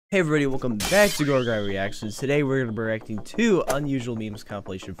Hey everybody, welcome back to GoronGuyReacts. Today we're going to be reacting to Unusual Memes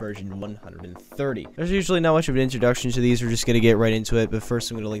Compilation version 130. There's usually not much of an introduction to these, we're just going to get right into it, but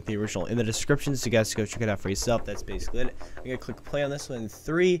first I'm going to link the original in the description so you guys can go check it out for yourself. That's basically it. I'm going to click play on this one in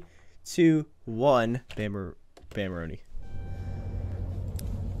 3, 2, 1. Bammeroni.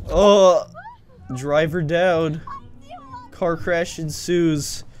 Oh! Driver down. Car crash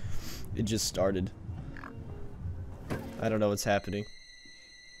ensues. It just started. I don't know what's happening.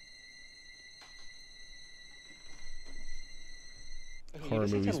 Horror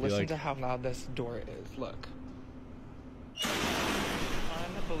movies be listen like, to how loud this door is. Look.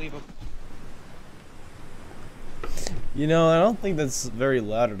 Unbelievable. you know, I don't think that's very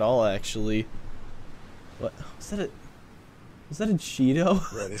loud at all, actually. What? Was that a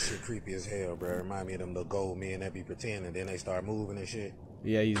Cheeto? Bro, this shit creepy as hell, bro. Remind me of them little gold men that be pretending, then they start moving and shit.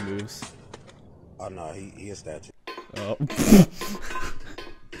 Yeah, he moves. Oh no, he a statue. Oh.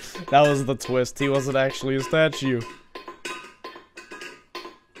 That was the twist. He wasn't actually a statue.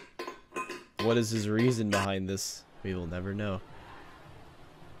 What is his reason behind this? We will never know.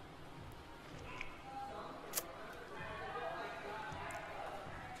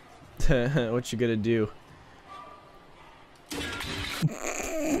 What you gonna do?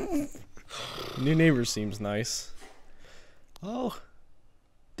 New neighbor seems nice. Oh,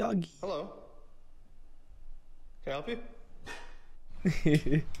 doggy. Hello. Can I help you?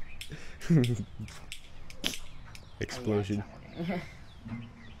 Explosion.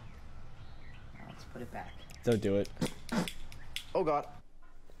 Let's put it back. Don't do it. Oh god.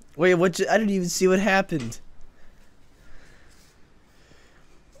 Wait, what? I didn't even see what happened.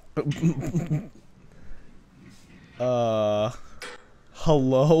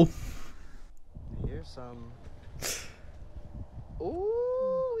 Hello? Here's some.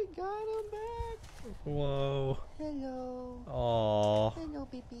 Ooh, we got him back. Whoa. Hello. Aww. Hello,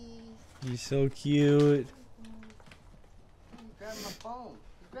 baby. He's so cute. He's grabbing my phone.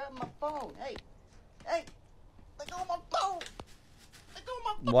 He's grabbing my phone. Hey. Hey. Let go of my phone. Let go of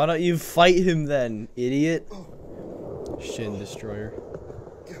my phone. Why don't you fight him then, idiot? Shin destroyer.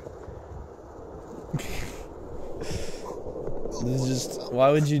 This is just, why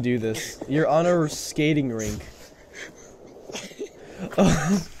would you do this? You're on a skating rink. What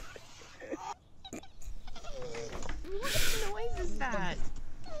noise is that?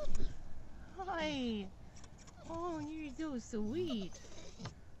 Hi. Oh, you're so sweet.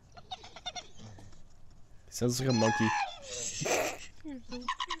 Sounds like a monkey. You're so cute.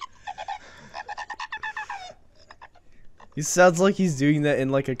 He sounds like he's doing that in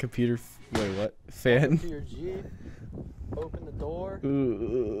like a computer. Wait, what? Fan? To your Jeep. Open the door.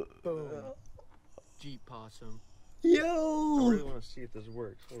 Boom. Jeep possum. I Yo! really want to see if this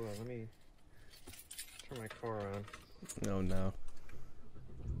works. Hold on, let me turn my car on. Oh no.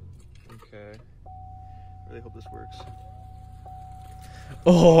 Okay. Really hope this works.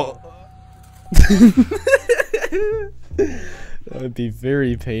 Oh! That would be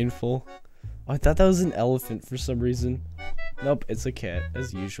very painful. I thought that was an elephant for some reason. Nope, it's a cat,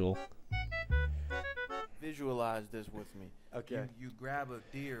 as usual. Visualize this with me. Okay. You grab a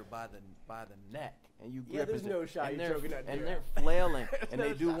deer by the neck and you Yeah, grip there's his, no shot and you're they're, choking that and deer. they're flailing and No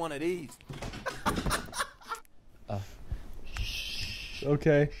they do shot. one of these.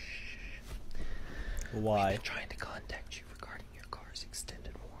 Okay. Why? Trying to contact you regarding your car's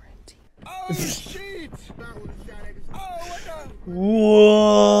extended warranty. Oh shit!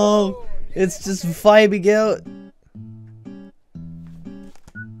 Whoa! It's just vibing out.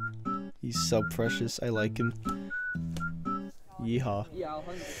 He's so precious. I like him. Yeehaw. Yeah, I'll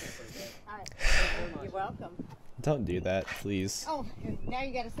 100%. You're welcome. Don't do that, please. Oh, now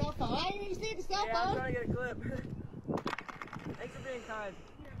you got a cell phone. I didn't even see the cell phone. to get a clip. Thanks for being kind.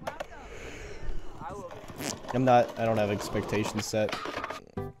 You're welcome. I will. I don't have expectations set.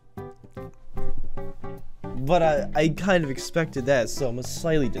 But I kind of expected that, so I'm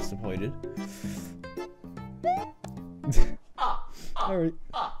slightly disappointed. Alright.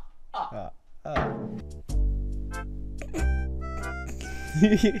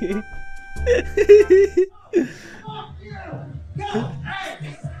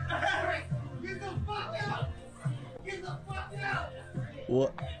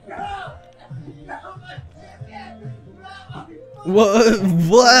 What?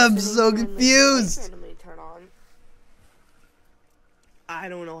 What? I'm so confused. Randomly turn on. I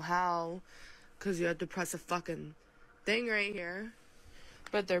don't know how, cause you have to press a fucking thing right here.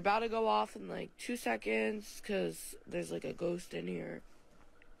 But they're about to go off in like 2 seconds, cause there's like a ghost in here.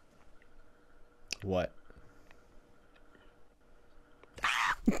 What?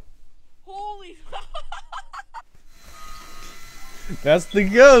 Holy That's the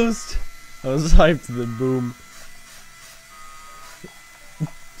ghost. I was hyped, then boom.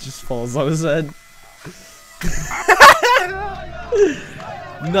 Just falls on his head.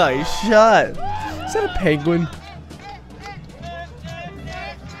 Nice shot. Is that a penguin?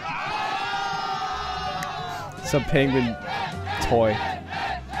 It's a penguin toy.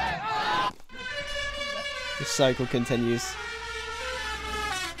 The cycle continues.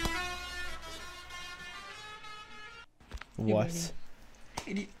 What?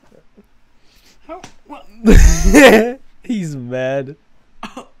 How? What? He's mad.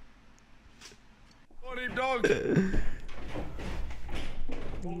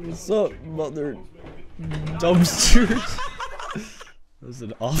 What's up, mother dumpsters? That was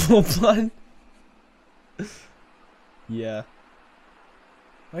an awful pun. Yeah.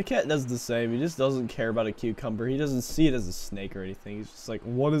 My cat does the same. He just doesn't care about a cucumber. He doesn't see it as a snake or anything. He's just like,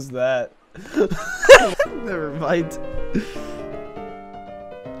 what is that? Never mind.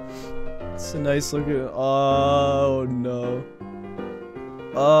 It's a nice looking. Oh no.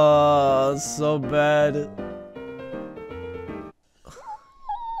 Oh, it's so bad.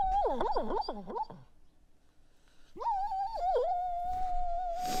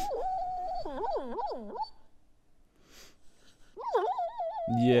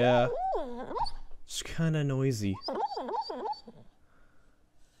 Yeah. It's kind of noisy.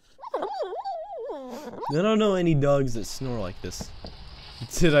 I don't know any dogs that snore like this.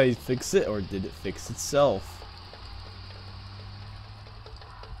 Did I fix it or did it fix itself?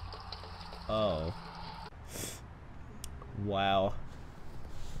 Oh. Wow.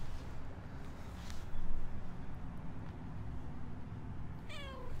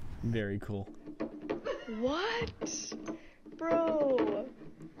 Very cool. What? Bro.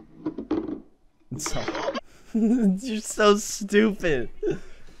 So, you're so stupid.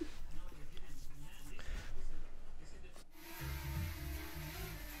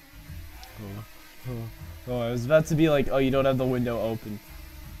 Oh, I was about to be like, oh, you don't have the window open.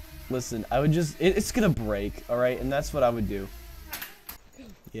 Listen, I would just, it's gonna break, alright? And that's what I would do.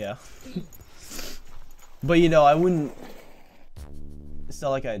 Yeah. But you know, I wouldn't, it's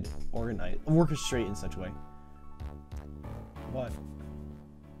not like I'd orchestrate in such a way. What?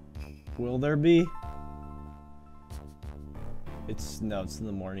 Will there be? No, it's in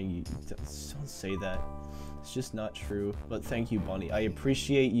the morning. You don't say that. It's just not true. But thank you, Bonnie. I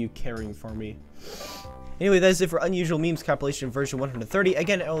appreciate you caring for me. Anyway, that is it for Unusual Memes Compilation version 130.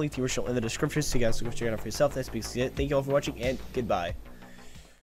 Again, I'll link the original in the description so you guys can go check it out for yourself. That's basically it. Thank you all for watching, and goodbye.